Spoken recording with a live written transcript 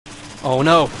Oh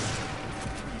no!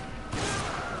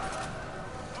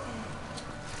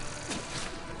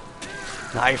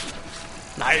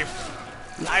 Knife!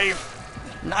 Knife!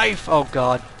 Knife! Knife! Oh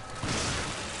god.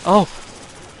 Oh!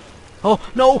 Oh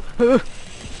no!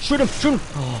 Shoot him! Shoot him!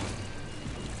 Oh.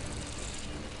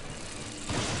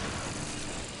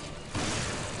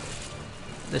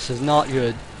 This is not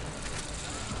good.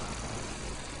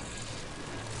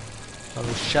 Oh,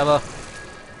 Sheva.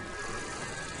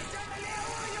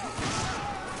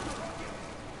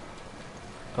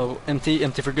 Oh, empty,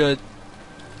 empty for good.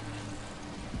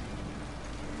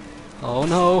 Oh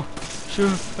no!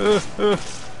 Shoot!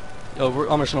 Oh,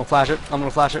 I'm just gonna flash it. I'm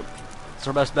gonna flash it. It's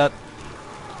our best bet.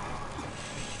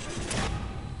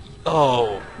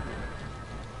 Oh!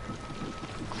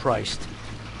 Christ.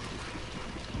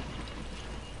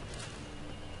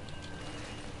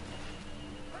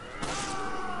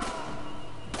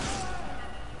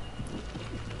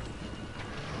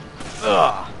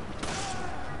 Ugh!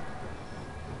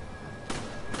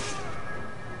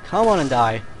 Come on and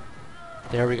die.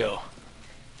 There we go.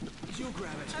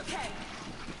 Okay.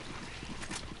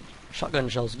 Shotgun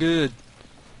shell's good.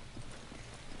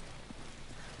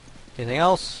 Anything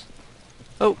else?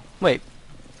 Oh, wait.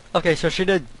 Okay, so she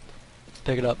did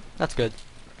pick it up. That's good.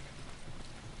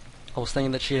 I was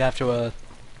thinking that she'd have to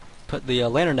put the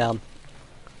lantern down.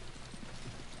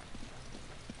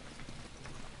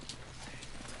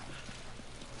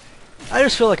 I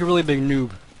just feel like a really big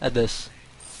noob at this.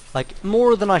 Like,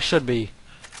 more than I should be.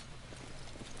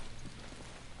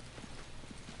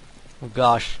 Oh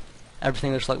gosh.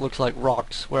 Everything just looks like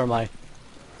rocks. Where am I?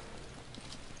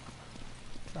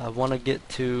 I want to get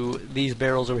to these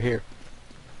barrels over here.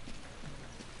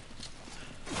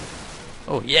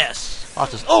 Oh yes!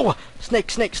 Lots of oh! Snake!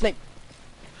 Snake! Snake!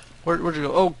 Where'd you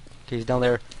go? Oh! Okay, he's down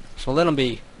there. So let him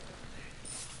be.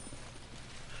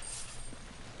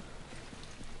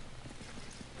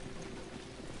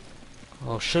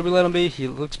 Oh, should we let him be? He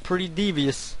looks pretty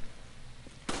devious.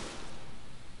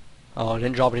 Oh,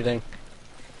 didn't drop anything.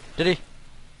 Did he?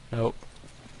 Nope.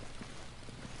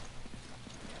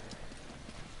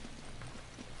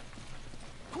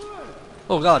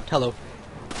 Oh god, hello.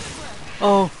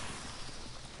 Oh.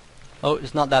 Oh,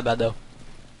 it's not that bad though.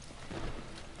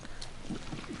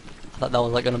 I thought that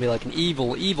was like gonna be like an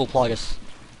evil Plagus.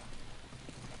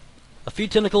 A few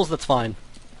tentacles, that's fine.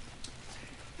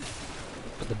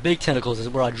 But the big tentacles is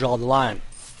where I draw the line.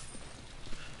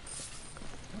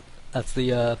 That's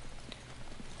the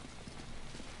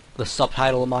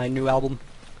subtitle of my new album.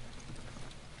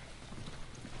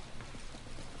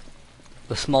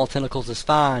 The small tentacles is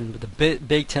fine, but the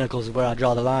big tentacles is where I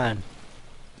draw the line.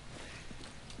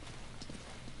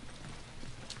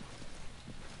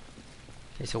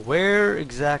 Okay, so where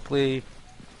exactly...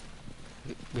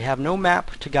 We have no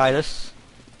map to guide us.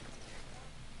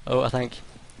 Oh, I think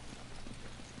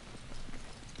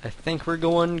we're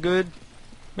going good.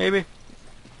 Maybe?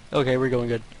 Okay, we're going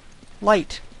good.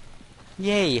 Light!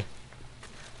 Yay!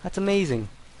 That's amazing.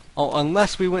 Oh,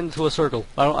 unless we went into a circle.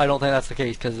 I don't think that's the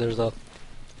case, because there's a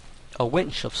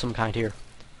winch of some kind here.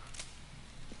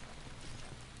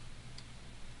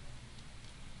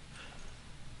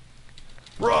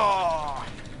 Raw!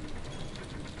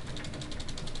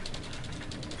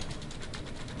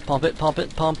 Pump it, pump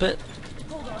it, pump it.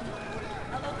 Hold on.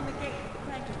 I'll open the gate.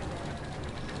 Crank over there.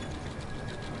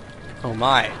 Oh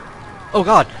my. Oh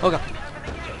god, oh god.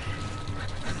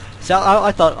 See,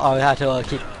 I thought I had to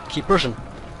keep pushing.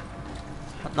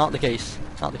 Not the case.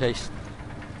 Not the case.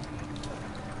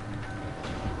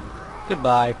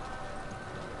 Goodbye.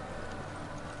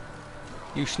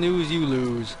 You snooze, you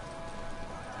lose.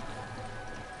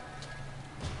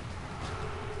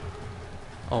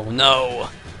 Oh no.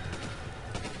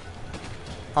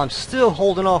 I'm still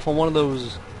holding off on one of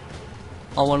those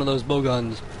bow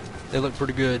guns. They look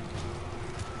pretty good.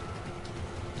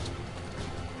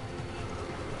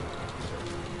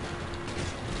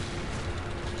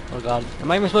 Oh god.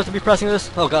 Am I even supposed to be pressing this?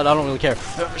 Oh god, I don't really care.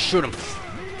 Shoot him.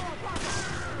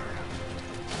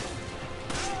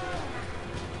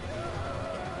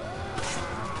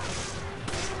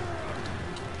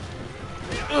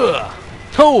 Ugh.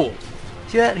 Oh!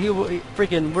 See that? He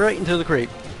freaking right into the creep.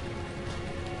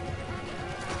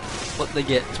 It's what they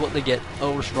get. It's what they get.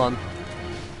 Oh, just run.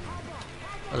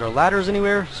 Are there ladders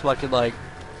anywhere so I could like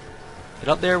get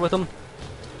up there with them?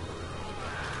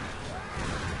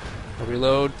 I'll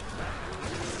reload.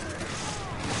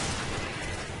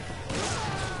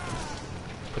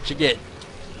 What you get?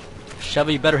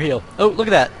 Chevy, better heal. Oh, look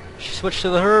at that. She switched to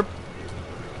the herb.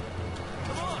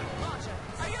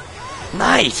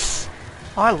 Nice!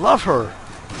 Oh, I love her.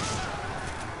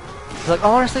 Like,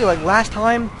 honestly, like last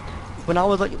time, when I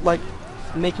was like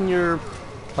making your,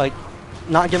 like,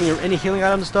 not giving her any healing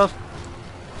items and stuff,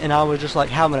 and I was just like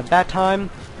having a bad time,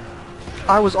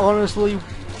 I was honestly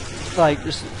like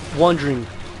just wondering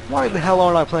why the hell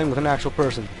aren't I playing with an actual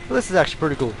person? But this is actually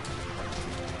pretty cool.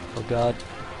 Oh god,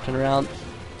 turn around.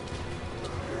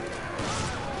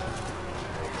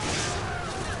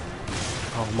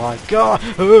 Oh my god!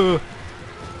 Ugh.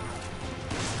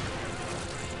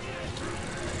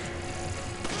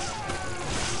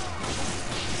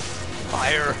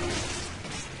 Fire!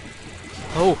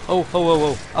 Oh, oh, oh, oh,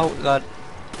 oh, oh god.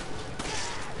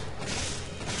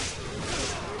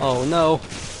 Oh no.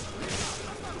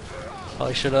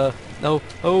 I should've. No.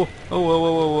 Oh, oh, oh,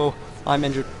 oh, oh, oh. I'm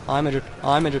injured. I'm injured.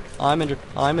 I'm injured. I'm injured.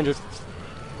 I'm injured.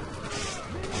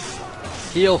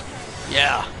 Heal.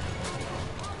 Yeah.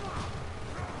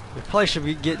 We probably should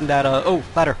be getting that, oh,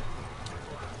 ladder.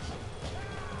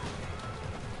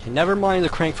 Okay, never mind the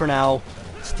crank for now.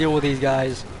 Let's deal with these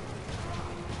guys.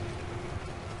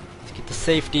 Let's get the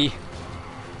safety.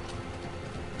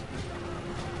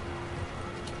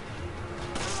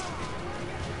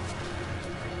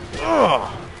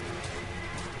 Ugh.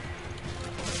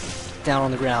 Down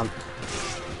on the ground.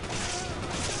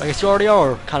 I guess you already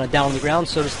are kind of down on the ground,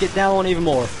 so just get down even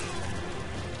more.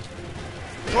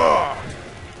 Ugh.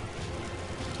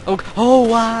 Oh, oh,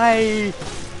 why?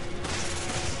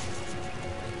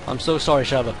 I'm so sorry,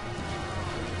 Shava.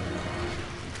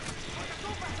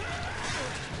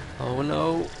 Oh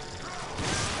no.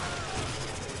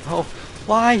 Oh,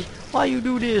 why? Why you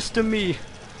do this to me?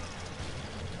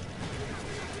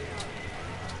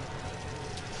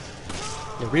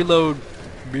 Yeah, reload,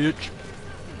 bitch.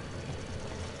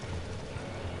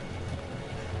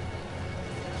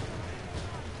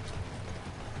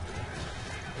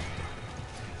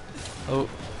 Oh,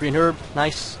 green herb,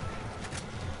 nice.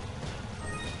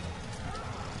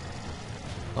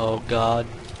 Oh god.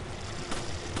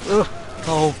 Ugh.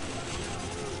 Oh.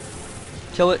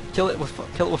 Kill it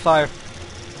with fire.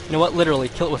 You know what? Literally,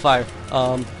 kill it with fire.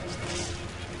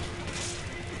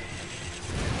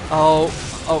 Oh.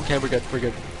 Okay, we're good. We're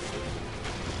good.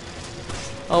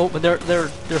 Oh, but they're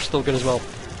still good as well.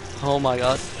 Oh my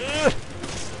god. Ugh.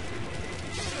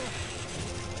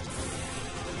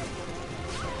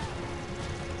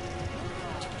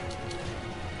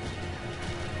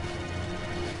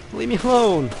 Leave me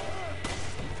alone.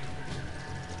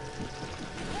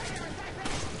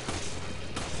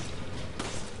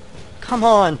 Come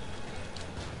on.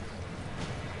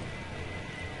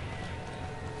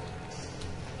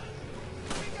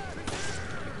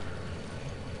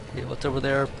 Okay, what's over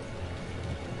there?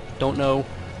 Don't know.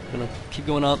 I'm gonna keep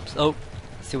going up. Oh,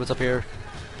 see what's up here.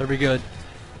 Better be good.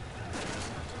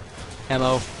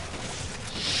 Ammo.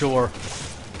 Sure.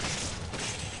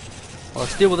 Well,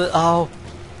 let's deal with it. Oh.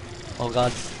 Oh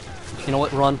god. You know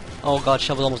what? Run. Oh god,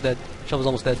 Shovel's almost dead. Shovel's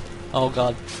almost dead. Oh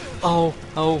god. Oh,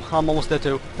 oh, I'm almost dead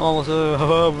too. I'm almost.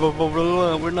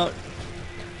 We're not.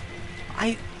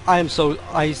 I am so.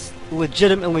 I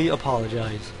legitimately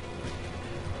apologize.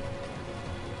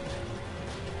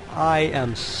 I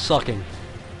am sucking.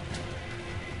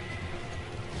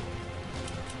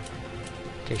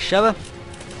 Okay, Sheva.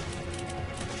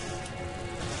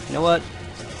 You know what?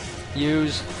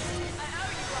 Use.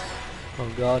 Oh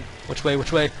god. Which way?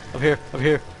 Which way? Up here. Up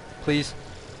here. Please.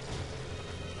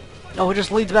 No, it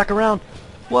just leads back around.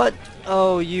 What?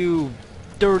 Oh, you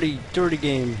dirty, dirty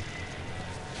game.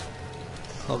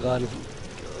 Oh god.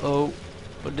 Oh.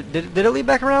 Did it lead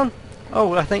back around?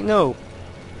 Oh, I think no.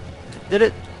 Did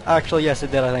it? Actually, yes,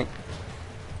 it did, I think.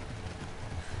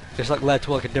 Just like led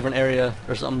to like a different area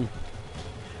or something.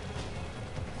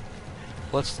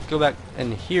 Let's go back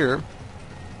in here.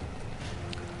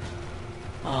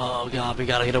 Oh god, we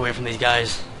gotta get away from these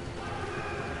guys.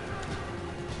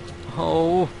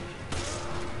 Oh.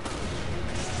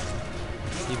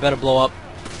 You better blow up.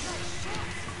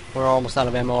 We're almost out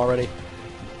of ammo already.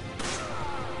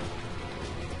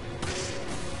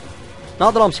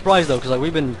 Not that I'm surprised though, because like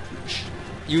we've been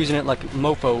using it like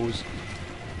mofos.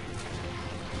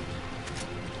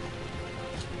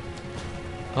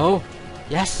 Oh,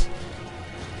 yes.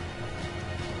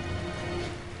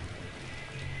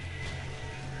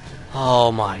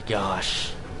 Oh my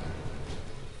gosh.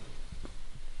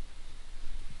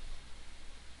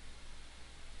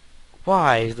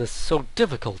 Why is this so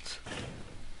difficult?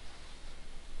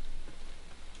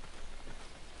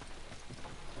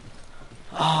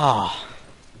 Ah.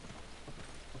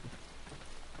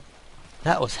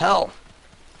 That was hell.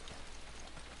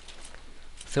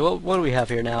 So what do we have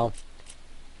here now?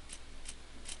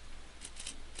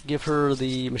 Give her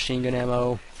the machine gun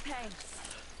ammo. Thanks.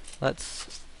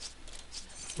 Let's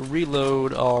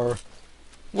reload our...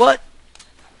 What?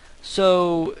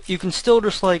 So you can still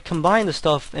just like combine the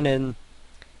stuff and then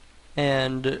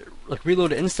like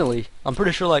reload it instantly. I'm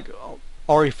pretty sure like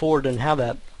RE4 didn't have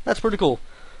that. That's pretty cool.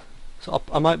 So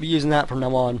I might be using that from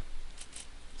now on,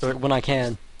 or when I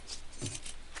can.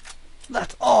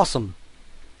 That's awesome.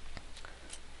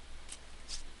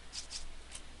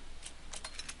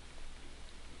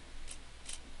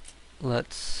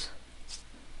 Let's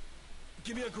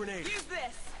Give me a grenade. Use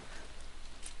this.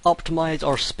 optimize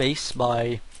our space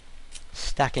by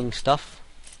stacking stuff.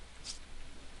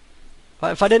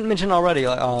 If I didn't mention already,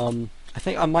 I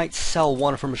think I might sell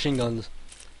one for machine guns.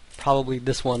 Probably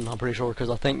this one, I'm pretty sure, because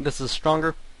I think this is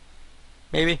stronger.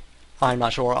 Maybe? I'm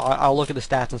not sure. I'll look at the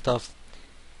stats and stuff,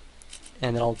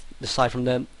 and then I'll decide from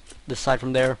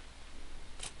there.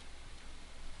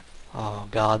 Oh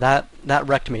god, that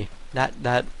wrecked me. That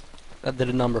did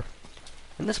a number.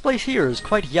 And this place here is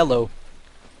quite yellow.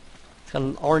 It's got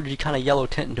an orangey kind of yellow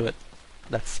tint into it.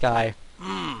 That sky.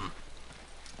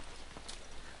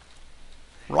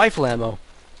 Rifle ammo.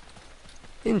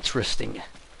 Interesting.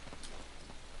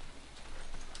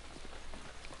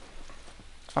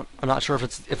 I'm not sure if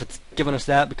it's giving us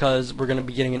that because we're going to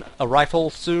be getting a rifle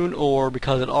soon, or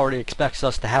because it already expects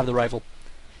us to have the rifle.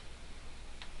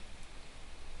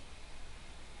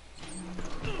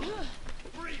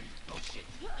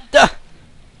 Duh!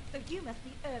 So you must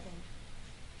be Irving.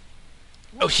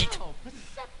 Oh shit! Wow,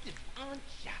 perceptive, aren't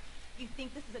ya? You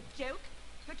think this is a joke?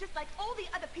 You're just like all the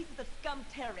other pieces of scum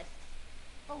terrorists.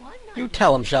 Oh, I'm not. You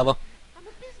tell him, Shava. I'm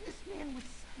a businessman with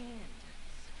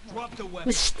standards. Drop the weapon.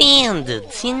 With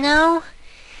standards, you know?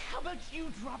 How about you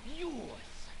drop yours?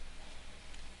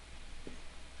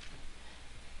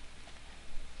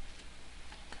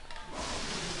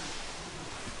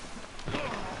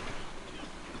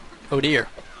 Oh dear.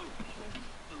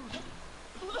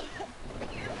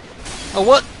 Oh,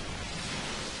 what?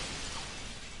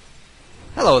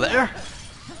 Hello there.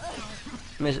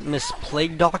 Miss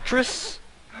Plague Doctress?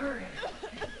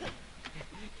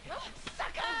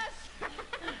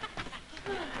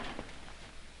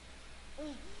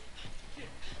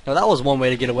 Now that was one way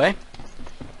to get away.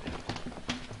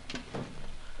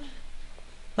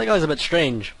 That guy was a bit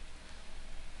strange.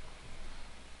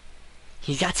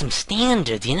 He's got some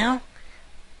standards, you know?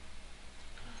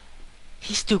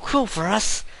 He's too cool for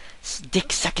us,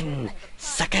 dick-sucking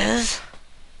suckers.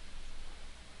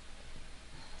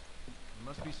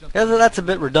 That's a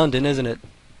bit redundant, isn't it?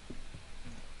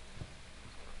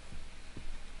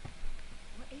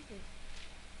 What is it?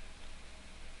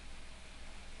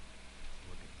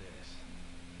 Look at this.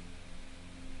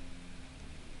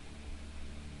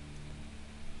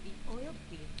 The oil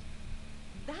field.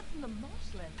 That's in the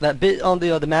marshland. That bit on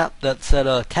the map that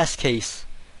said test case.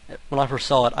 When I first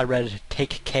saw it, I read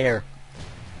 "Take care."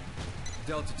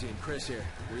 Delta team, Chris here.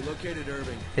 We located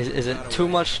Irving. Is it too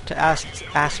much to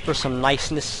ask for some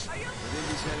niceness? I think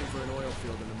he's heading for an oil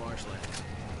field in the marshland.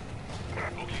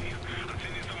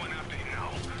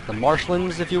 The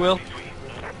marshlands, if you will.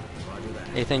 Roger that.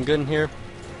 Anything good in here?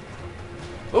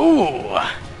 Ooh!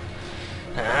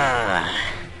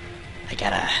 Ah, I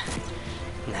got a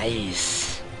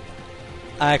nice.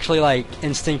 I actually like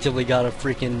instinctively got a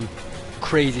freaking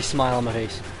crazy smile on my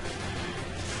face.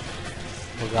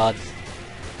 Oh god.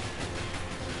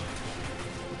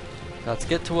 Let's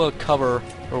get to a cover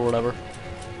or whatever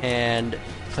and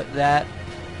put that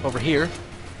over here.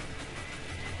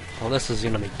 Oh, this is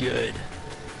gonna be good.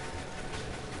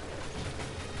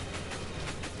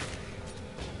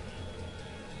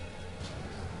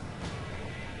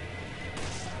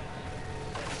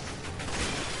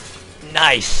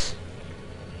 Nice!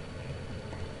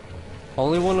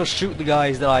 Only want to shoot the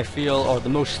guys that I feel are the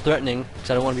most threatening, because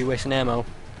I don't want to be wasting ammo.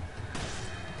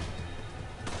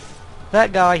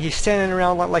 That guy, he's standing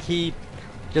around like he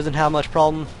doesn't have much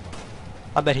problem.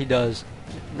 I bet he does.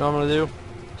 You know what I'm gonna do?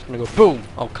 Just gonna go boom!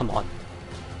 Oh, come on.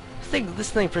 This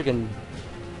thing freaking...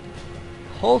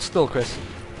 Hold still, Chris.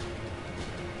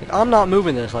 Like, I'm not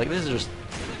moving this, like, this is just...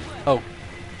 Oh.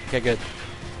 Okay, good.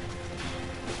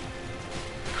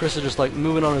 Chris is just, like,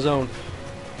 moving on his own.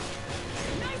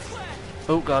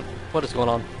 Oh god, what is going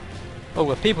on? Oh,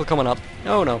 with people coming up.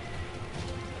 Oh no.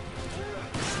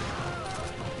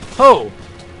 Oh!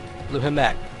 Blew him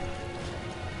back.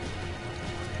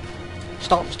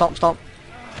 Stomp, stomp, stomp.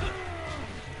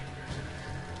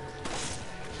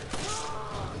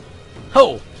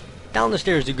 Ho! Down the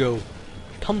stairs you go.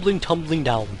 Tumbling, tumbling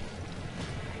down.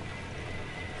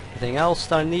 Anything else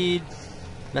that I need?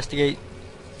 Investigate.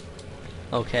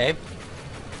 Okay.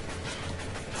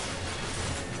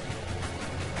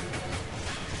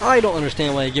 I don't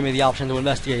understand why they give me the option to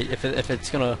investigate if it's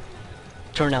gonna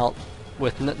turn out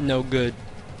with no good.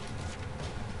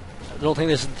 I don't think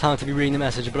this is the time to be reading the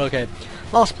message, but okay.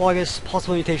 Lost plagas,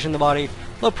 possible mutation in the body,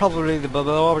 low probability the blah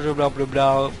blah blah blah blah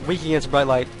blah, weak against bright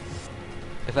light.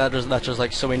 If that's just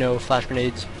like so we know flash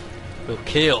grenades will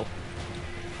kill.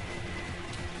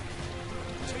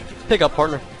 Pick up,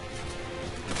 partner.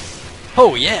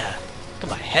 Oh yeah! Got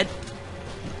my head.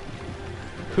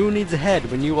 Who needs a head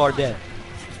when you are dead?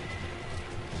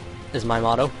 Is my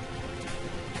motto.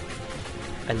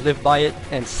 I live by it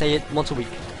and say it once a week.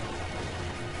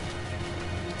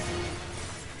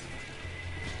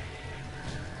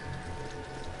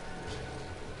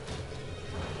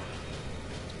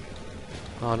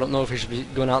 I don't know if we should be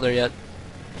going out there yet.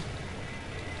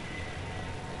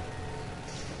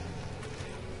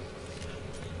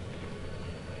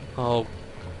 Oh,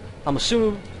 I'm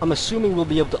assuming we'll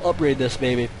be able to upgrade this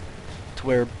baby to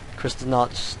where Chris does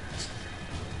not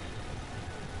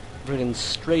friggin'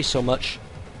 stray so much.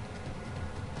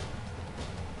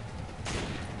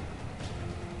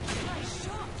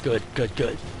 Good, good,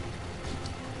 good.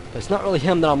 But it's not really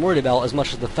him that I'm worried about as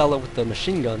much as the fella with the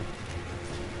machine gun.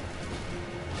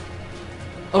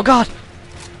 Oh god!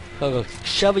 Oh,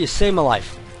 Shelby, you saved my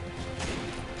life.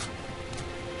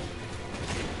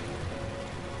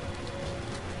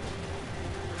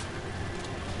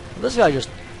 This guy just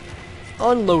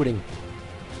unloading.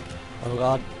 Oh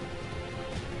god.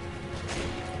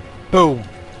 Boom.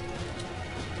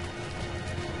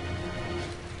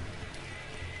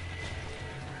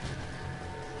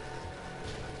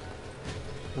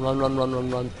 Run, run, run, run,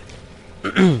 run.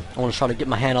 I want to try to get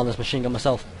my hand on this machine gun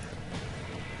myself.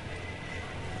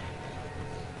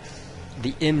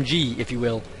 The MG, if you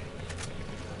will.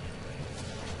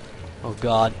 Oh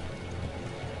god.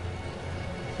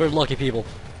 We're lucky people.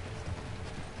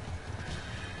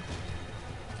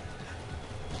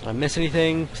 Did I miss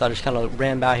anything? Because I just kind of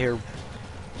ran by here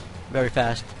very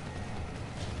fast.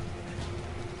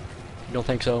 You don't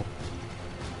think so?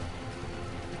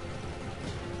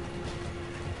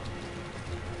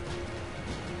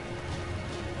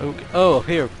 Okay. Oh, up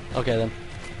here. Okay then.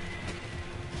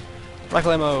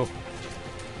 Rifle ammo.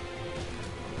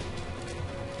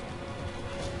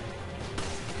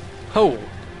 Ho!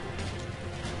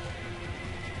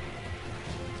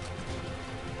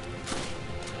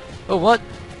 Oh, what?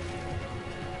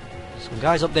 Some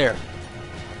guys up there.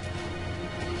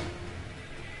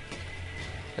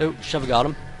 Oh, Chevy got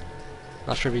him.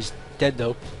 Not sure if he's dead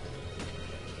though.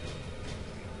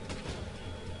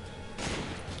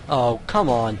 Oh, come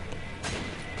on.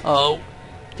 Oh,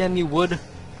 damn you would.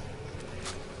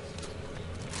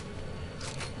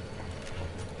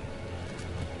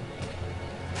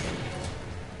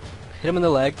 Hit him in the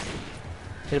leg.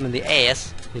 Hit him in the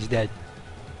ass. He's dead.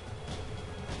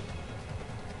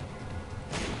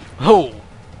 Oh!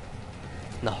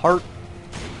 In the heart.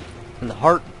 In the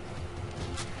heart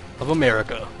of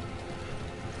America.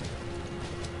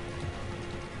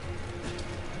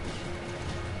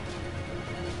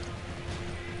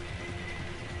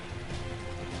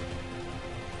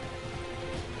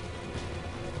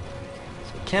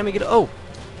 So can we get? Oh!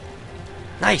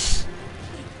 Nice!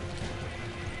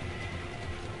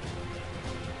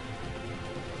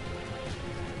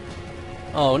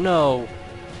 Oh no!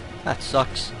 That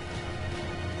sucks.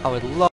 I would love